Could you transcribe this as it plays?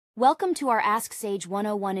Welcome to our Ask Sage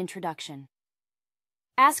 101 introduction.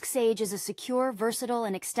 Ask Sage is a secure, versatile,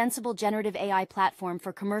 and extensible generative AI platform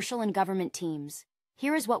for commercial and government teams.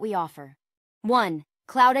 Here is what we offer. 1.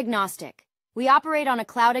 Cloud agnostic. We operate on a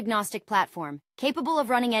cloud-agnostic platform, capable of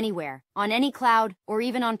running anywhere, on any cloud, or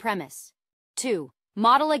even on-premise. 2.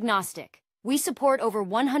 Model agnostic. We support over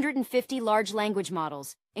 150 large language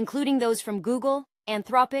models, including those from Google,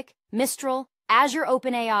 Anthropic, Mistral, Azure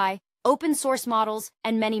OpenAI, open source models,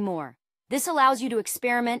 and many more. This allows you to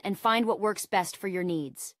experiment and find what works best for your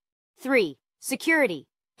needs. 3. Security.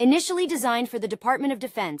 Initially designed for the Department of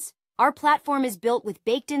Defense, our platform is built with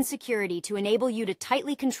baked-in security to enable you to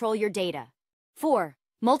tightly control your data. 4.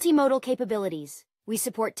 Multimodal capabilities. We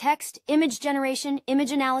support text, image generation,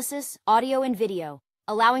 image analysis, audio, and video,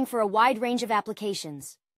 allowing for a wide range of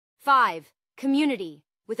applications. 5. Community.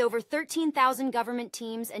 With over 13,000 government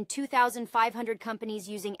teams and 2,500 companies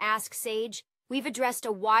using Ask Sage, we've addressed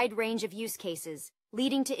a wide range of use cases,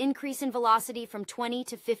 leading to increase in velocity from 20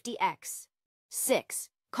 to 50x. 6.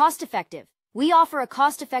 Cost-effective. We offer a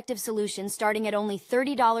cost-effective solution starting at only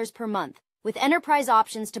 $30 per month, with enterprise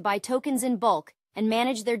options to buy tokens in bulk and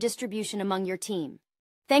manage their distribution among your team.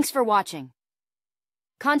 Thanks for watching.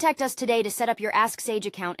 Contact us today to set up your Ask Sage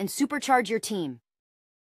account and supercharge your team.